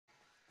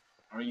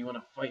Or you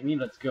wanna fight me?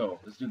 Let's go.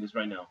 Let's do this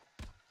right now.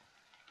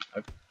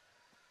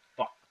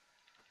 Fuck.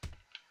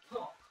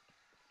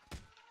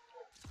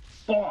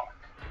 Fuck!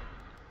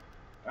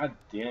 God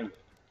damn it.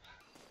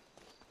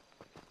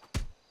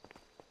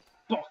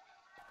 Fuck!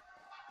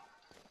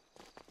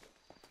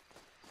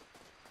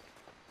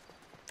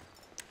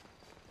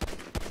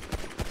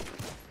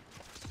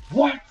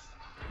 What?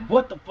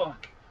 What the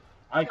fuck?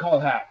 I call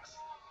hacks.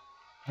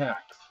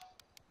 Hacks.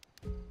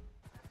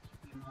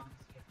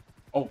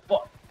 Oh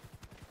fuck.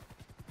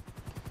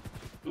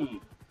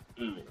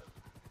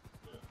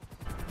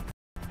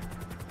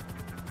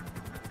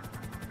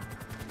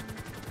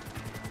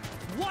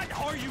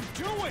 What are you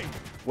doing?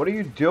 What are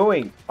you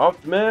doing?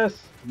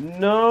 Optimus?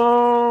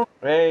 No!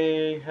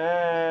 Hey,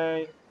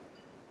 hey.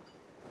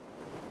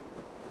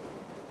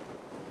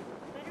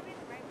 Better be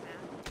the right map.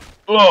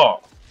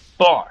 Oh,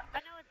 fuck. I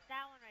know it's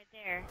that one right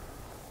there.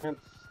 Can't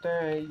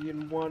stay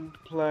in one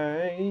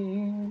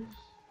place.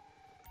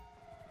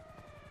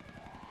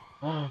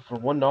 For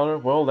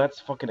 $1? Well,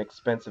 that's fucking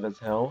expensive as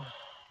hell.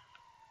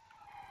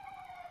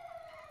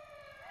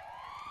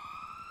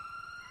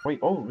 Wait,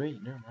 oh,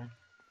 wait, never mind.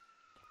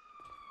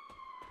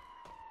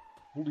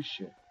 Holy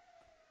shit.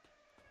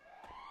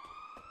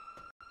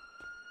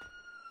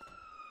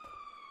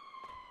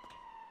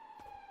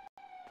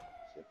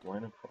 Zip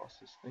line across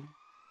this thing.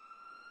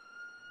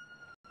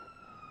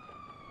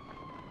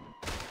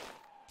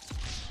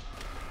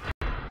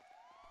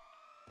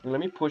 Let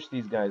me push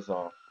these guys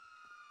off.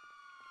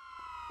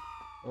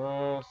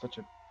 Oh, such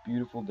a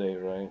beautiful day,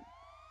 right?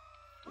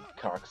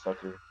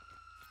 Cocksucker.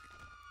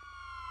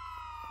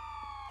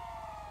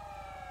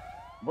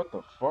 What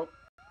the fuck?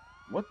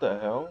 What the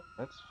hell?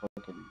 That's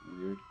fucking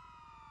weird.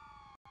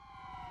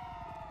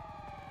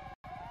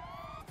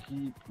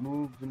 Keep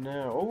moving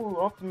now. Oh,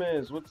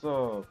 Optimus, what's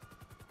up?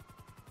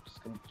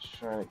 Just gonna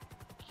try to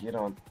get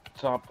on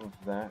top of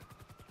that,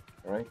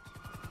 right?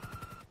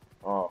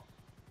 Oh.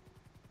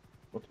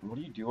 What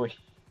are you doing?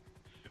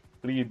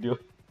 What are you doing?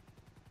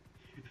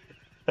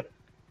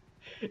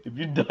 If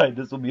you die,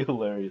 this will be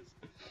hilarious.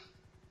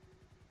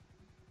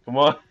 Come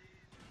on.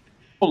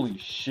 Holy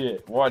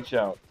shit, watch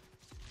out.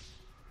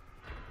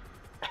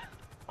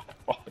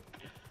 Fuck.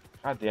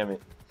 God damn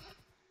it.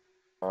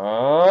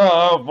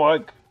 Oh,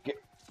 fuck.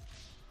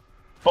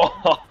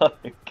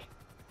 Fuck.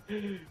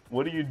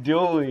 What are you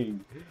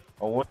doing?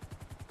 I want.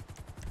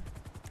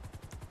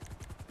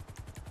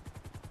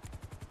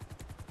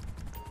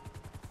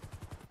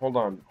 Hold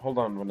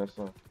on,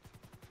 Vanessa.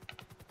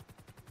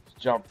 It's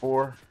job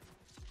 4.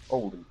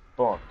 Holy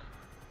fuck.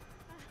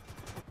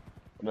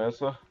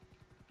 Vanessa?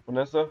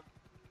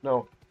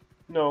 No.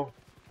 No.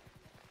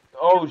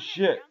 Oh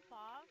shit.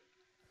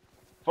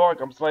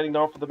 Fuck, I'm sliding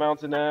off of the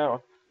mountain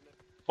now.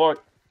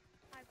 Fuck.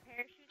 My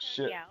parachute's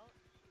Shit. already out.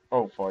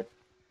 Oh fuck.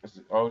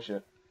 Oh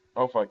shit.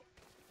 Oh fuck.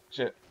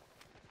 Shit.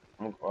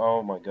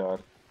 Oh my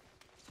god.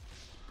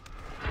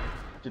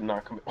 Did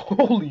not come.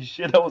 Holy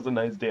shit, that was a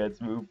nice dance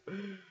move.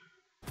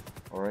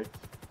 Alright.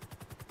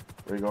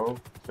 There you go.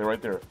 Stay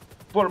right there.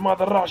 For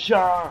Mother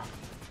Russia!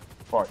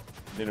 Fuck.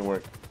 Didn't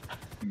work.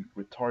 You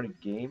retarded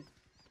game.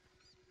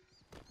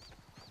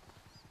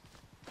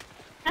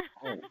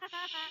 Oh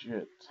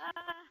shit.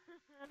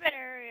 I better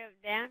hurry up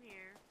down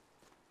here.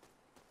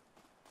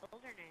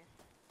 Wilderness.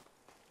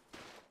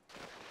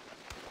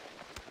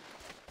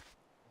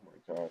 Oh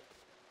my god.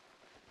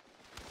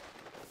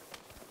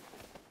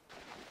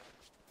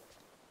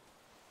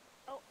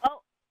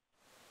 Oh.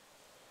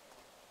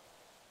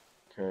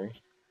 Okay.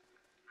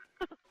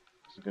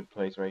 It's a good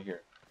place right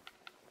here.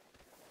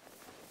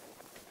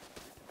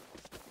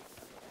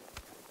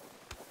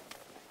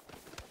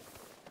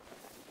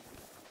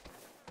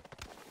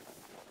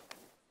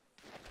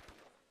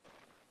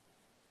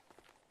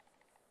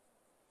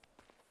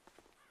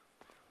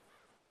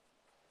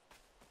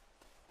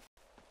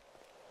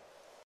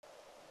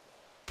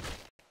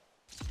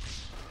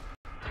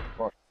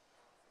 Fuck.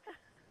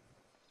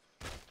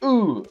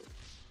 Ooh!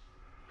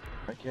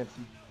 I can't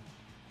see.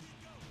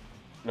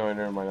 No,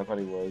 never mind. I thought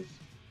he was.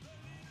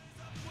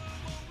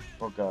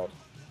 Oh god.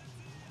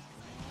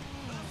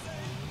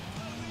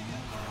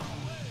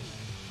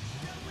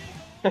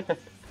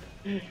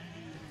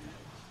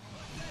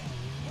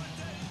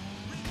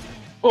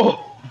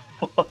 Oh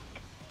fuck!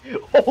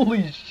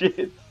 Holy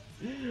shit!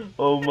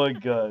 Oh my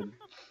god.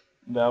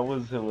 That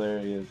was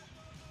hilarious.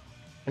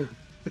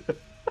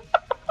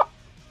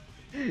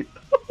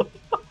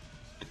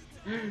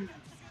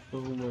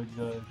 Oh my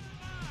god.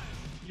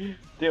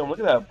 Damn, look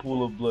at that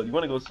pool of blood. You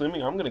wanna go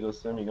swimming? I'm gonna go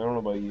swimming. I don't know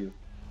about you.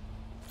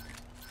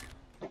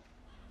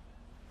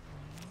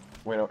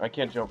 Wait, no, I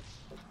can't jump.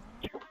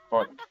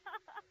 Fuck.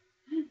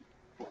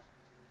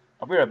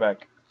 I'll be right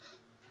back.